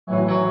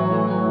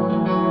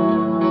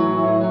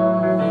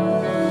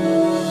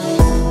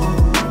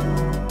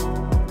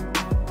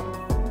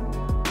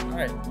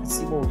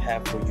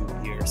have for you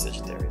here,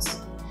 Sagittarius.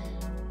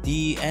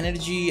 The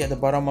energy at the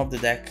bottom of the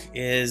deck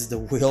is the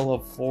Wheel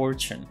of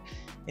Fortune.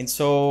 And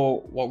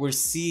so what we're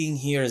seeing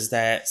here is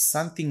that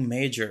something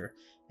major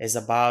is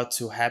about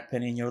to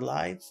happen in your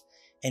life.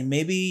 And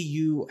maybe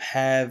you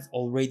have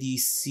already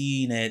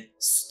seen it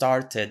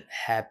started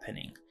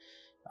happening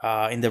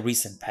in the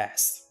recent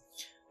past.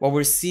 What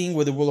we're seeing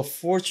with the Wheel of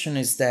Fortune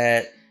is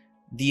that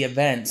the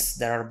events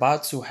that are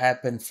about to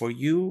happen for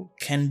you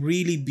can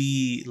really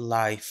be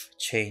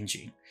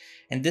life-changing.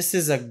 And this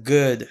is a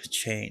good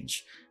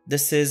change.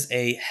 This is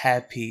a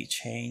happy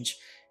change.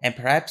 And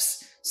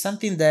perhaps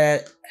something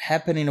that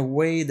happened in a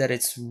way that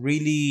it's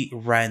really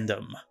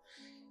random.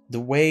 The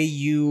way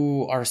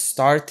you are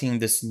starting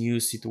this new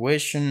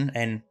situation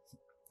and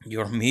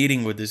your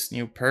meeting with this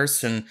new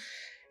person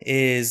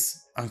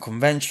is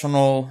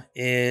unconventional,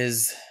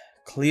 is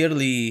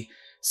clearly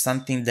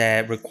something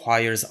that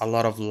requires a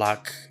lot of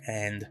luck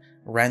and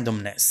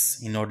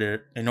randomness in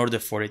order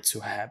for it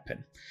to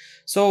happen.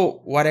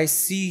 So what I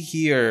see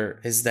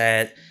here is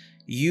that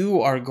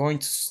you are going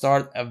to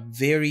start a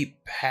very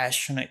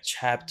passionate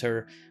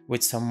chapter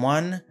with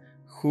someone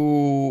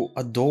who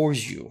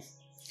adores you.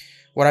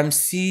 What I'm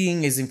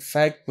seeing is, in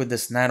fact, with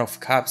this Knight of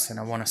Cups, and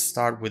I want to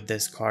start with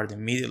this card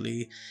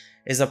immediately,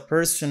 is a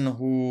person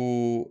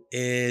who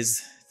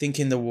is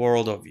thinking the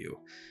world of you.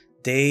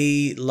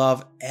 They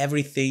love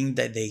everything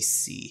that they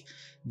see.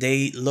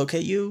 They look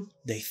at you,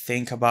 they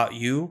think about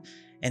you,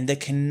 and they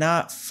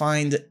cannot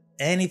find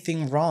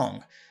anything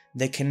wrong.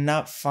 They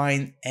cannot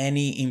find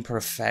any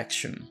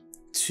imperfection.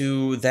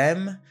 To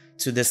them,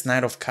 to this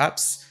Knight of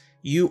Cups,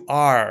 you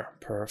are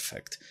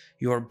perfect.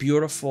 You are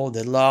beautiful.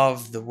 They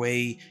love the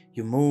way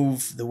you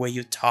move, the way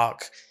you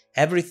talk.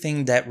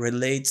 Everything that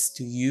relates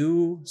to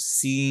you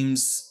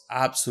seems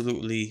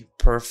absolutely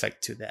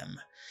perfect to them.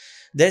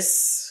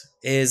 This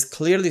is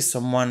clearly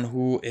someone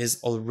who is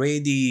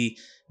already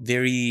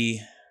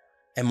very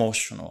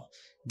emotional.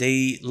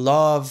 They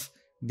love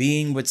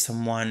being with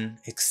someone,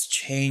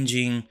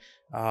 exchanging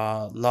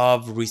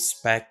love,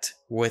 respect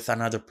with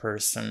another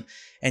person.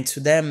 And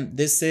to them,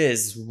 this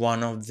is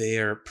one of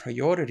their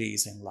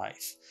priorities in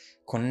life.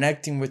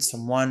 Connecting with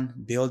someone,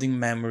 building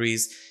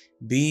memories,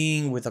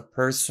 being with a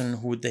person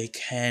who they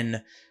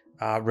can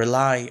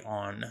rely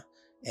on.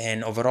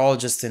 And overall,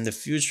 just in the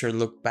future,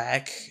 look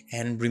back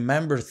and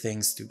remember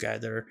things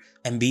together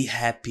and be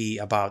happy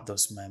about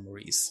those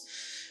memories.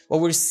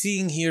 What we're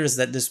seeing here is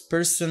that this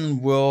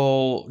person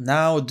will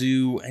now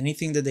do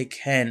anything that they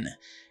can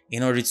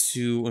in order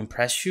to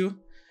impress you,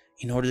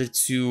 in order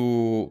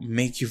to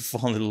make you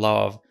fall in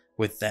love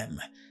with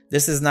them.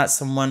 This is not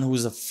someone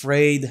who's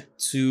afraid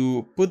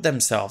to put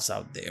themselves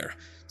out there,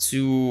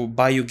 to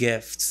buy you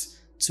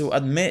gifts, to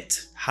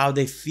admit how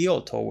they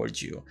feel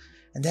towards you.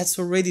 And that's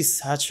already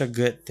such a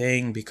good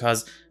thing,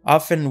 because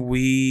often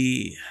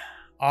we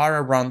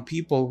are around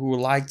people who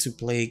like to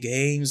play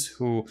games,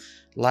 who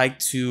like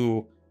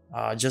to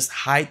just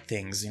hide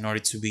things in order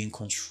to be in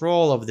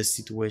control of the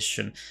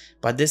situation.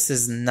 But this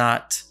is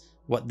not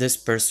what this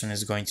person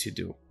is going to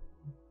do.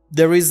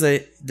 There is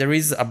a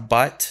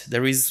but,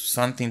 there is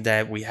something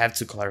that we have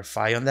to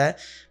clarify on that.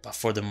 But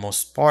for the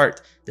most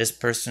part, this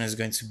person is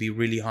going to be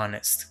really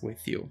honest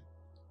with you.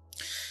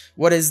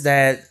 What is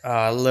that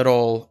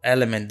little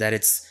element that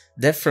it's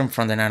different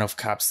from the Nine of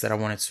Cups that I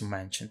wanted to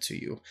mention to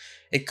you?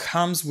 It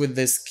comes with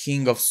this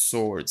King of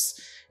Swords.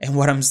 And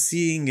what I'm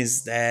seeing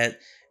is that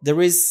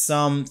there is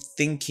some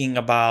thinking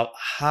about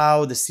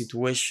how the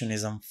situation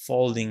is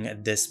unfolding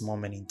at this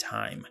moment in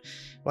time.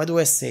 Why do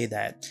I say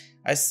that?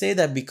 I say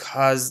that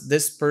because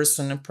this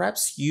person, and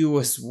perhaps you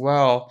as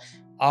well,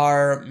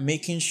 are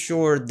making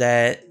sure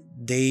that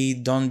they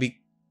don't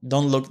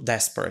look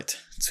desperate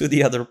to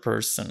the other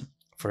person.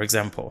 For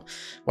example,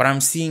 what I'm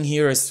seeing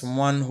here is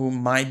someone who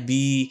might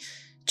be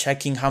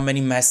checking how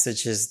many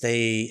messages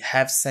they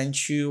have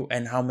sent you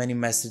and how many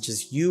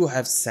messages you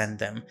have sent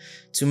them,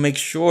 to make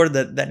sure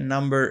that that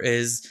number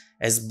is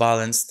as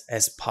balanced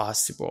as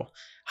possible.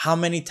 How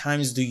many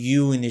times do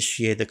you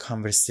initiate the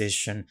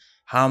conversation?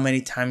 How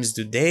many times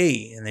do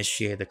they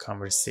initiate the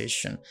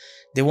conversation?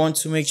 They want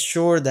to make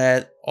sure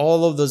that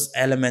all of those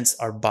elements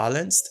are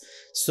balanced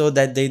so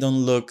that they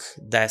don't look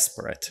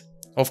desperate.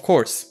 Of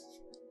course,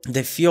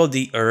 they feel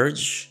the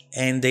urge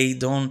and they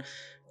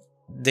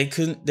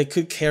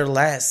could care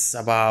less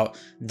about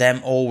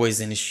them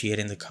always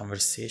initiating the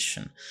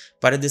conversation.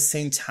 But at the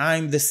same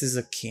time, this is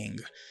a king.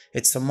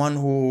 It's someone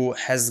who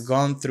has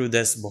gone through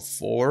this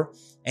before,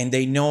 and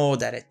they know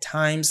that at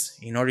times,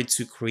 in order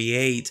to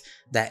create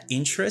that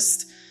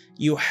interest,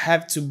 you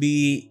have to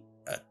be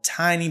a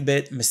tiny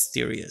bit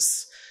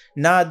mysterious.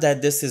 Not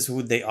that this is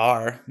who they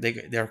are,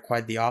 they're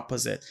quite the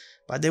opposite,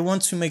 but they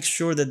want to make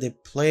sure that they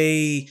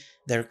play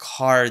their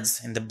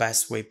cards in the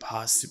best way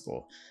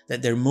possible,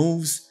 that their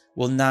moves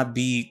will not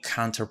be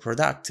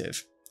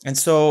counterproductive. And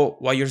so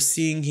what you're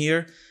seeing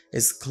here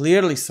is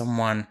clearly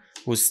someone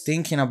who's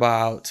thinking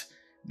about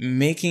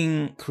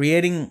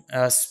creating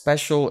a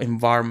special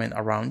environment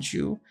around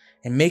you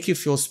and make you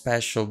feel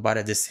special, but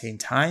at the same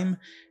time,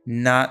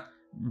 not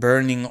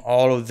burning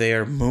all of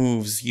their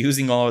moves,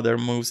 using all of their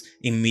moves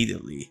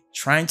immediately,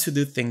 trying to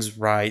do things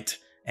right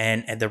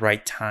and at the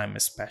right time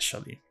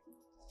especially.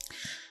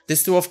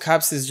 This Two of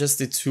Cups is just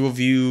the two of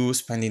you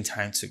spending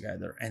time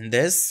together, and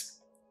this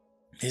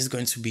is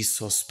going to be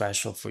so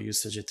special for you,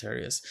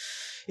 Sagittarius.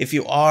 If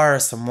you are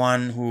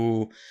someone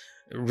who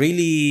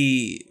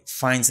really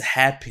finds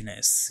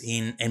happiness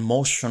in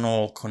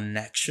emotional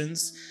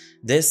connections,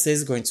 this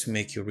is going to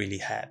make you really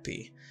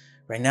happy.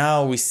 Right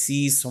now, we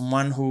see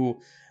someone who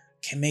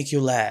can make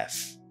you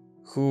laugh,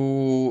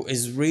 who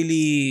is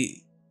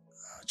really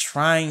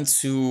trying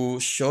to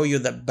show you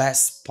the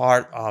best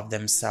part of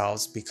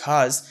themselves,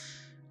 because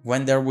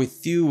when they're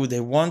with you, they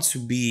want to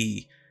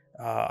be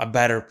a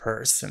better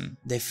person.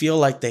 They feel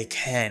like they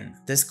can.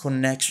 This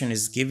connection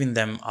is giving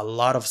them a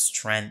lot of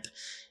strength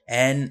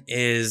and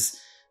is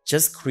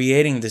just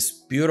creating this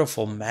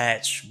beautiful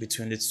match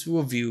between the two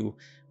of you,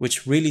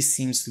 which really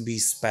seems to be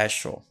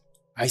special.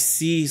 I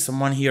see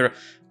someone here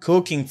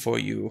cooking for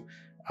you,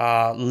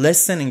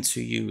 listening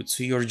to you,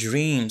 to your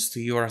dreams,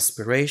 to your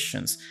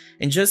aspirations,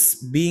 and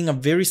just being a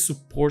very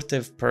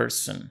supportive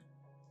person.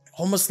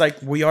 Almost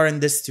like we are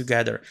in this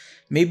together.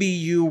 Maybe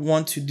you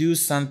want to do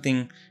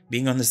something,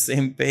 being on the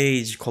same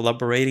page,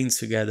 collaborating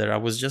together. I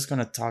was just going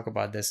to talk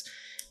about this.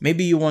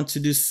 Maybe you want to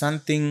do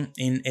something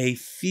in a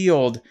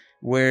field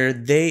where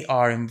they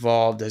are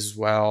involved as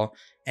well,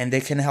 and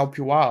they can help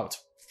you out.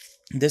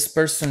 This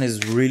person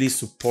is really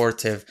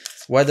supportive,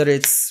 whether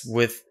it's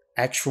with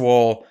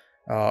actual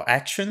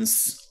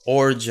actions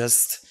or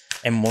just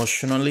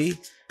emotionally.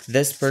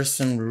 This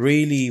person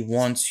really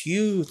wants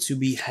you to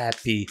be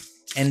happy,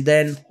 and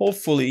then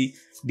hopefully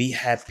be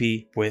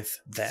happy with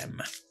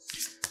them.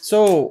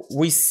 So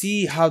we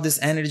see how this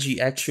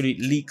energy actually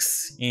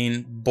leaks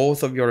in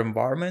both of your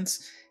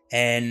environments,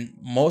 and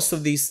most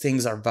of these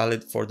things are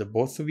valid for the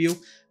both of you,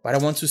 but I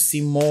want to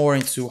see more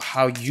into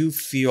how you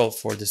feel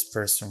for this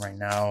person right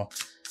now,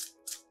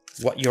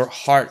 what your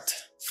heart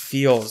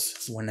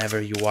feels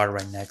whenever you are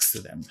right next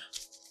to them.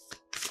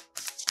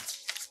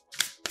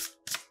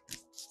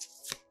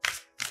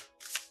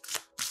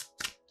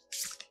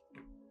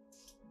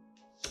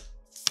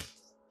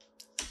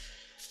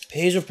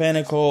 Page of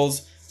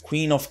Pentacles,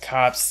 Queen of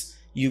Cups,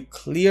 you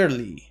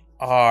clearly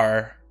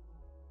are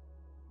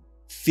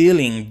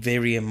feeling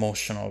very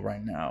emotional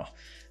right now.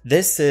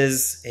 This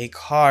is a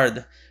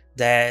card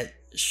that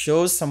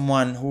shows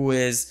someone who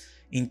is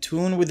in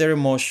tune with their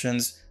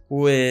emotions,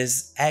 who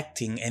is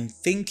acting and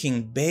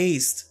thinking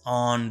based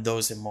on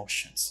those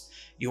emotions.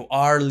 You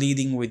are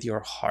leading with your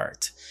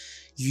heart.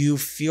 You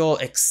feel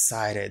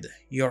excited.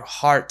 Your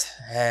heart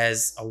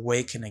has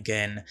awakened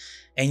again,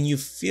 and you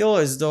feel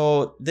as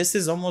though this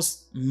is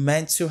almost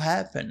meant to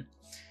happen.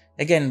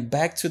 Again,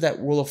 back to that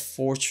Wheel of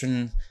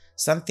Fortune,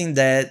 something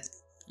that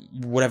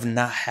would have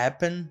not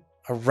happened,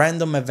 a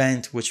random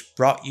event which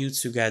brought you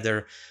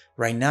together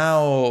right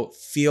now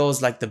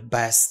feels like the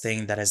best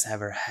thing that has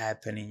ever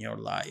happened in your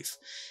life.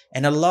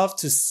 And I love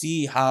to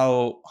see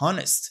how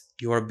honest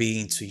you are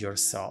being to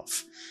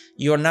yourself.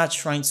 You are not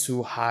trying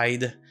to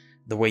hide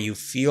the way you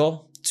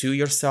feel to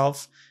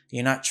yourself.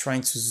 You're not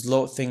trying to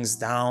slow things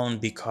down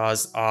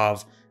because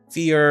of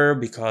fear,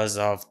 because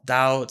of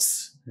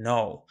doubts.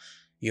 No,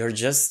 you're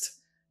just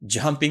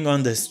jumping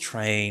on this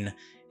train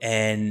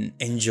and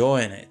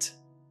enjoying it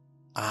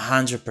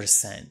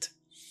 100%.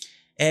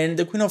 And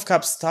the Queen of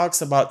Cups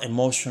talks about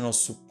emotional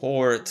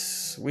support,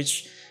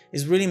 which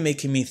is really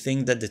making me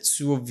think that the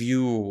two of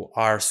you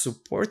are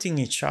supporting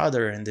each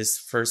other in this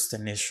first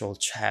initial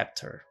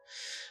chapter.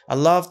 I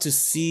love to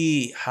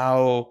see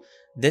how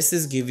this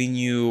is giving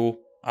you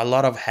a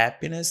lot of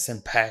happiness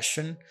and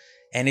passion,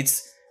 and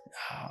it's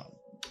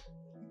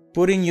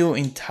putting you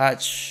in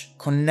touch,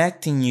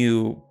 connecting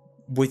you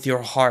with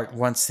your heart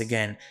once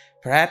again.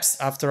 Perhaps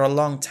after a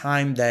long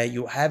time that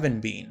you haven't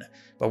been,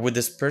 but with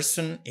this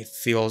person, it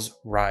feels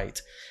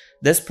right.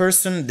 This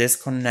person, this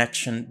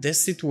connection,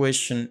 this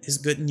situation is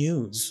good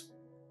news.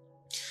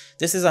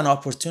 This is an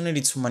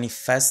opportunity to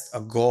manifest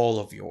a goal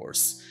of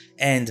yours.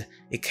 And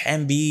it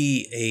can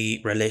be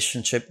a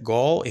relationship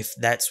goal if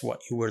that's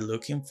what you were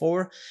looking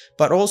for.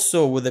 But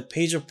also with the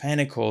Page of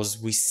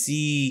Pentacles, we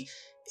see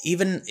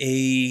even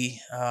a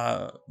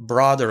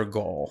broader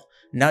goal,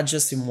 not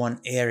just in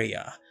one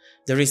area.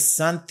 There is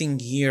something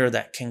here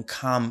that can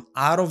come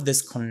out of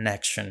this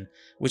connection,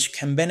 which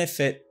can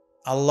benefit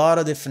a lot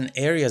of different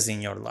areas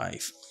in your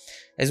life.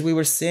 As we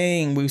were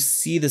saying, we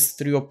see this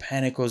Three of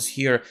Pentacles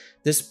here.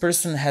 This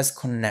person has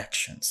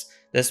connections.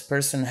 This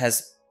person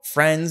has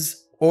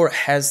friends or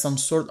has some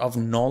sort of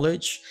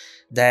knowledge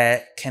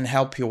that can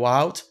help you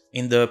out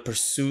in the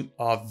pursuit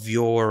of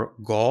your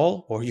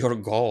goal or your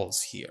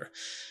goals here.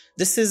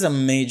 This is a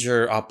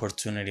major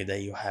opportunity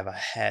that you have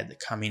ahead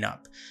coming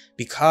up,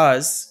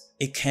 because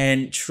it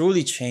can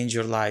truly change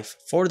your life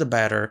for the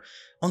better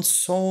on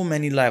so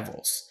many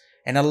levels.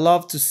 And I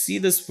love to see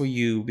this for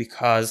you,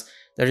 because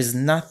there is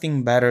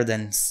nothing better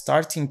than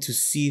starting to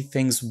see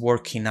things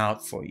working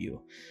out for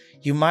you.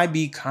 You might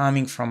be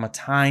coming from a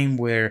time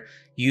where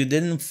you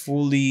didn't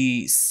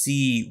fully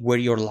see where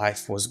your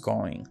life was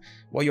going,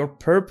 what your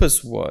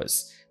purpose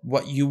was,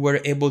 what you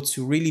were able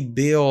to really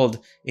build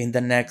in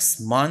the next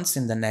months,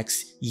 in the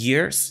next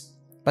years.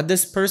 But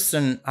this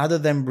person, other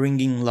than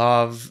bringing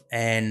love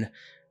and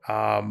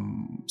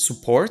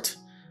support,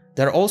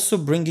 they're also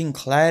bringing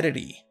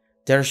clarity.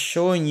 They're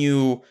showing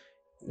you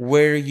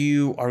where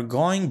you are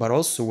going, but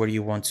also where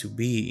you want to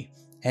be.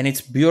 And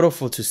it's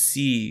beautiful to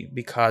see,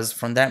 because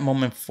from that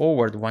moment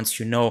forward, once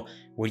you know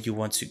where you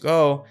want to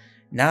go,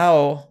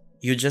 now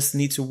you just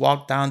need to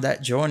walk down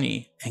that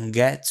journey and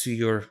get to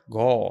your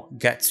goal,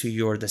 get to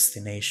your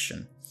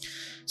destination.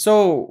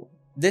 So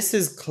this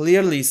is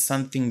clearly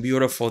something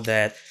beautiful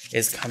that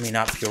is coming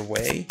up your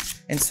way,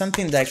 and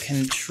something that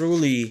can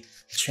truly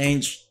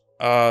change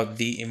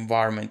the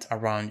environment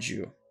around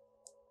you.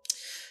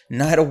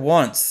 Knight of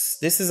Wands.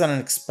 This is an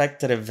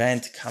unexpected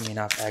event coming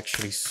up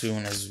actually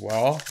soon as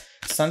well.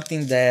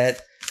 Something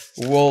that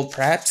will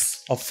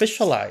perhaps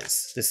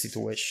officialize the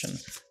situation,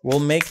 will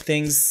make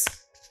things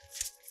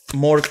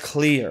more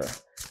clear,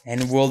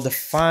 and will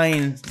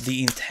define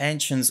the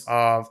intentions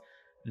of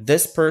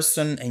this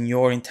person and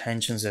your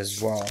intentions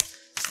as well.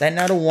 That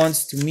Knight of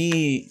Wands to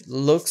me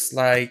looks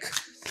like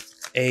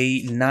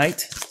a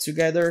night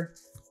together,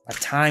 a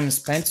time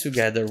spent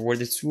together where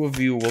the two of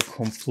you will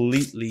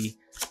completely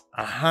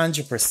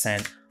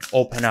 100%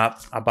 open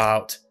up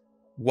about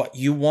what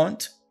you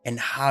want and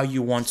how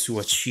you want to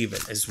achieve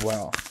it as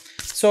well.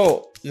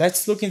 So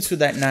let's look into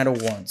that Knight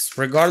of Wands.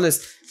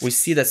 Regardless, we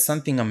see that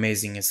something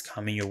amazing is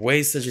coming your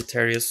way,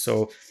 Sagittarius.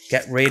 So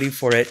get ready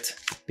for it,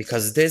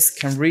 because this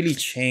can really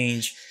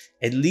change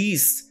at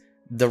least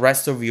the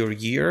rest of your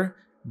year,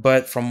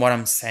 but from what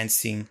I'm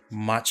sensing,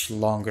 much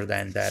longer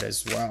than that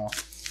as well.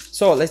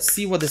 So let's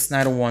see what this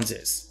Knight of Wands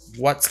is.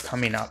 What's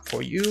coming up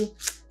for you?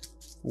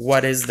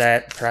 What is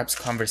that perhaps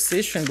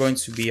conversation going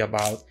to be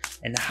about,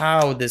 and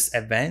how this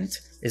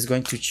event is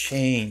going to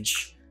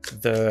change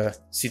the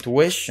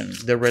situation,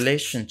 the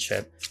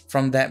relationship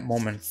from that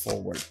moment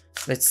forward.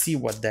 Let's see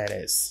what that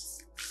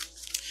is.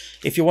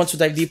 If you want to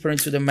dive deeper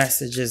into the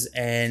messages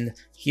and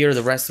hear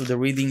the rest of the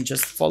reading,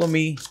 just follow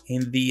me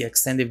in the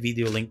extended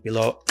video link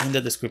below in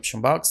the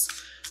description box.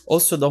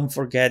 Also, don't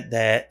forget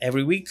that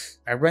every week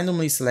I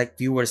randomly select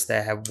viewers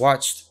that have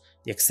watched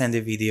the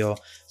extended video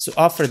to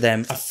offer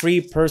them a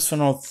free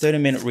personal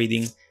 30-minute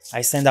reading.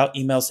 I send out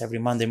emails every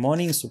Monday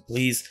morning, so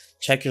please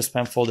check your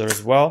spam folder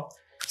as well.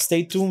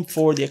 Stay tuned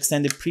for the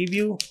extended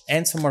preview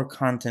and some more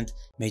content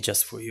made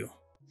just for you.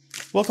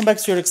 Welcome back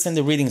to your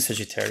extended reading,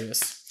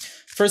 Sagittarius.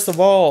 First of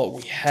all,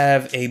 we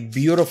have a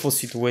beautiful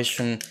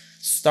situation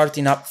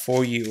starting up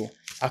for you.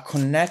 A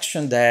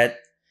connection that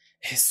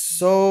is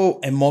so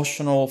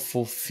emotional,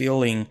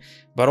 fulfilling,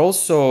 but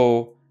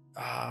also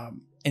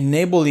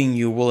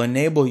will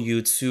enable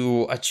you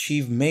to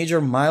achieve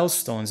major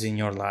milestones in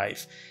your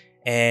life.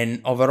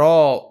 And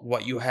overall,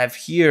 what you have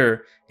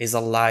here is a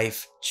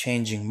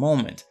life-changing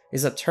moment,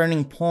 is a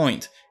turning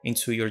point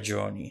into your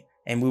journey.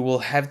 And we will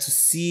have to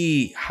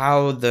see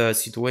how the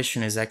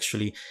situation is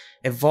actually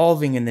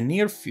evolving in the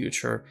near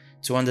future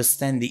to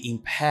understand the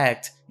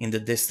impact in the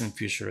distant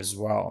future as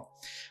well.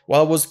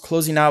 While I was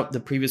closing out the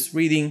previous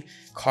reading,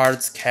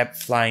 cards kept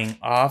flying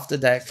off the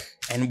deck,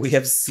 and we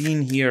have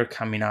seen here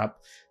coming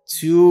up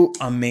two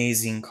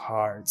amazing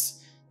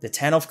cards, the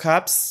Ten of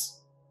Cups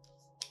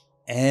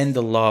and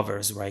the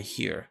Lovers right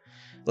here.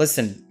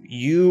 Listen,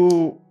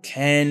 you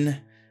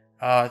can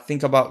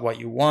think about what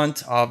you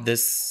want of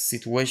this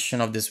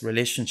situation, of this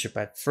relationship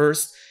at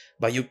first,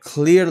 but you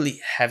clearly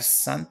have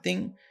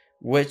something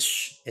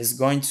which is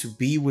going to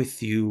be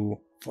with you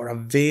for a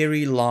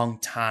very long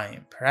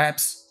time,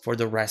 perhaps for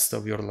the rest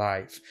of your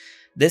life.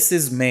 This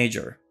is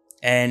major.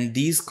 And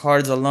these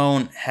cards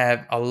alone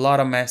have a lot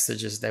of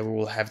messages that we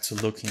will have to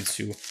look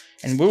into,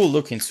 and we will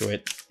look into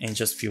it in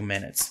just a few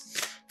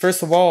minutes.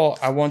 First of all,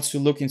 I want to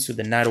look into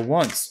the Knight of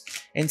Wands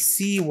and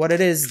see what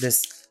it is,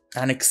 this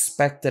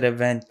unexpected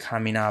event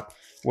coming up,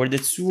 where the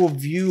two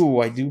of you,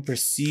 I do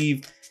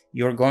perceive,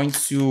 you're going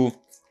to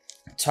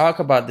talk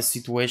about the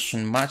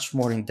situation much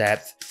more in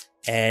depth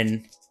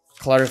and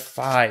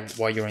clarify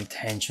what your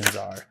intentions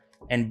are.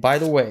 And by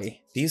the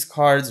way, these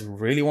cards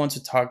really want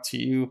to talk to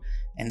you,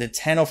 and the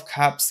Ten of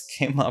Cups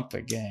came up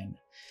again.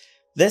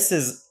 This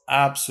is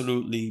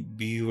absolutely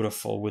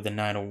beautiful with the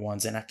Knight of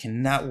Wands, and I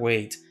cannot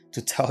wait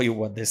to tell you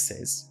what this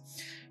is.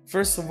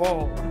 First of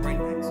all, right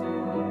next to